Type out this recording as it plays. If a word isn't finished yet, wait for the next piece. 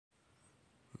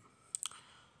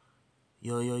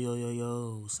Yo,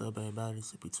 what's up everybody?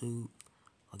 It's YouTube.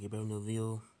 I'll get back in the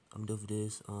video. I'm due for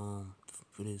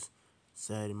this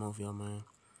Saturday month, y'all, man.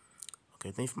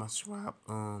 Okay, thanks for my subscribe.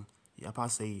 Yeah, I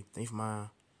probably say thanks for my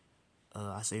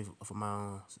I say for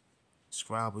my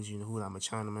subscribers, who like my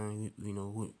channel, man.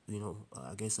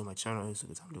 I guess on my channel is a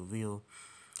good time to do a video.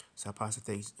 So I probably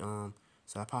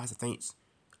say thanks.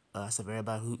 I said for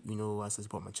everybody who I said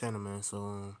support my channel, man.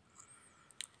 So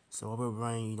I will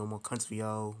bring more content for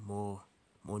y'all, more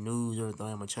news, everything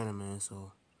on my channel, man.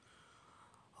 So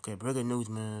okay, breaking news,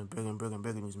 man. Breaking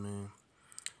news, man.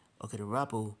 Okay, the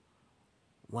rapper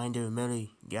YNW Melly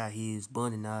got his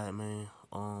bond denied, man.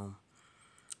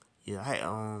 Yeah,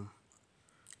 I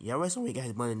read somewhere he got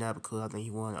his bond denied because I think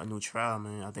he won a new trial,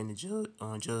 man. I think the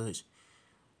judge,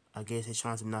 I guess he's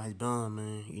trying to deny his bond,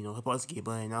 man. He supposed to get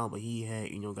bonded out, but he had,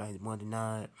 got his bond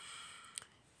denied.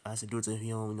 I said due to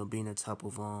him, being the type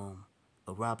of a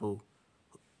rapper.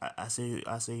 I say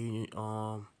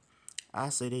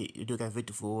they do got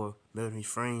victim for murdering his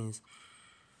friends.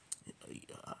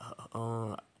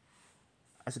 I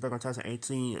said back in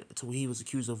 2018, to where he was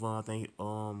accused of, I think,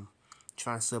 trying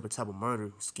to set up a type of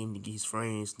murder scheme to get his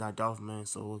friends knocked off, man.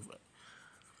 So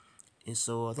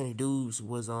I think the dudes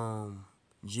was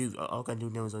Juvie. All kind of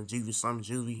dude name was Juvie, some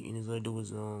Juvie, and his other dude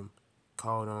was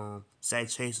called Sack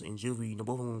Chaser and Juvie.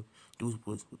 Both of them dudes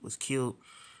was killed,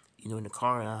 in the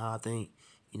car. And how I think,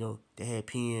 they had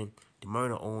pinned the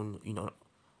murder on,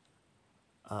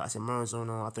 I said murders on,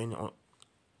 I think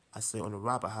I said on the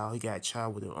rapper how he got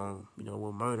charged with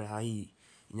with murder, how he,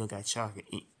 got charged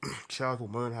with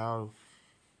murder, how,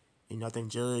 I think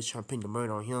judge trying to pin the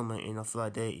murder on him, and I feel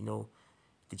like that,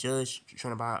 the judge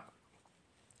trying to buy,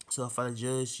 so I feel like the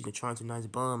judge, trying to nice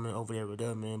bum, man, over there with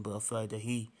that, man, but I feel like that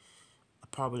he,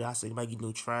 probably, I said he might get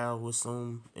no trial with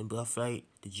some, but I feel like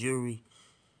the jury,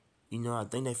 I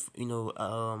think that, I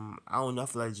don't know, I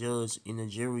feel like the judge and the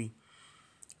jury,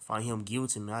 find him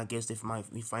guilty, man. I guess they might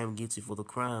find him guilty for the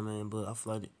crime, man. But I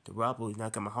feel like the rapper is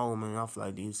not coming home, man. I feel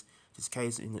like this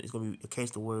case, it's gonna be a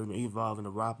case to where involving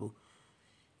the rapper.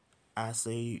 I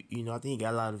say, I think he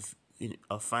got a lot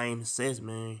of fame and success,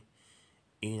 man.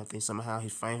 And I think somehow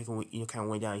his fame, kind of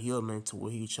went downhill, man, to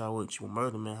where he charged with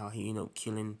murder, man. How he ended up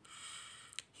killing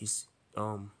his,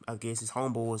 I guess his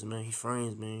homeboys, man, his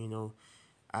friends, man.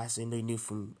 I seen they knew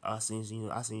from I seen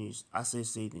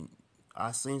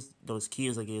those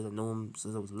kids. I guess I know them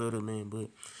since I was little, man. But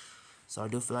so I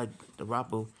do feel like the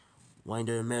rapper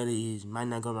YNW Melly might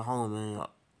not go to home, man,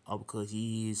 because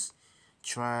he is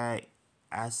tried.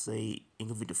 I say and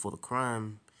convicted for the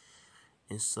crime,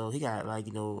 and so he got like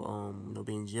been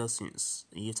in jail since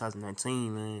the year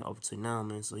 2019, man, up to now,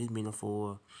 man. So he's been there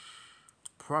for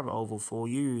probably over 4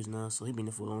 years now. So he's been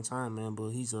there for a long time, man.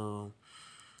 But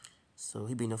so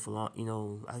he been there for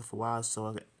long, I think for a while.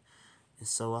 And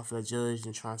so I feel like judge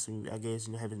and trying to, I guess,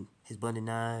 having his bond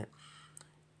denied.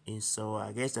 And so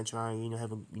I guess they're trying, have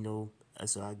him,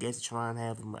 so I guess trying to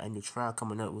have him a new trial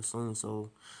coming up with soon. So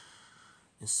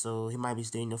he might be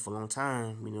staying there for a long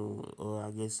time, or I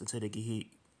guess until they get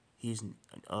his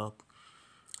I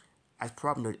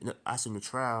probably I seen the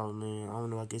trial, man. I don't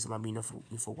know. I guess it might be enough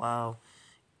for a while,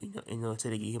 until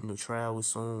they get him the trial with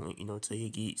soon, until he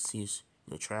gets his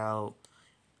trial.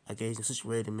 I guess it's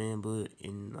situated, man. But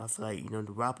and I feel like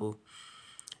the rapper.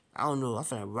 I don't know. I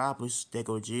feel like rappers that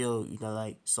go to jail,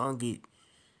 like some get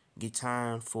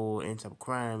time for any type of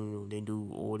crime, they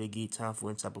do, or they get time for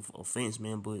any type of offense,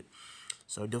 man. But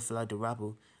so I do feel like the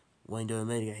rapper Wayne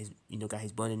Melly got his, got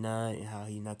his body night and how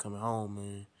he not coming home,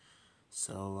 man.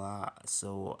 So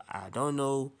I don't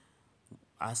know.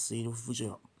 I see the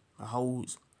future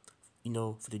holds,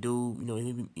 for the dude,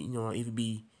 if he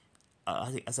be,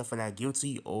 I said for not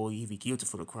guilty or if he guilty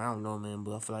for the crime, no, man.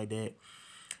 But I feel like that.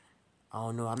 I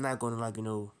don't know. I'm not gonna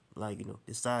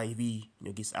decide if he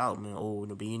gets out, man, or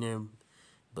be in there.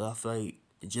 But I feel like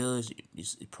the judge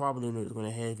is probably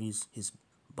gonna have his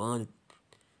bond.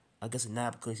 I guess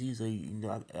not because he's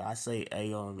a I say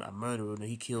a murderer.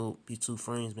 He killed his two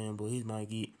friends, man. But he might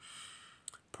get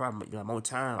probably more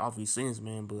time off his sentence,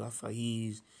 man. But I feel like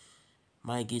he's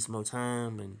might get some more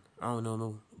time, and I don't know,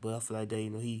 no. But I feel like that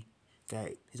he got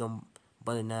his own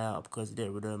body now because of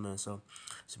that, with man. So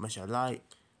make sure you like,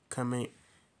 comment,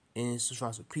 and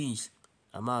subscribe. So peace.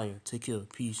 I'm out here. Take care.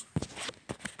 Peace.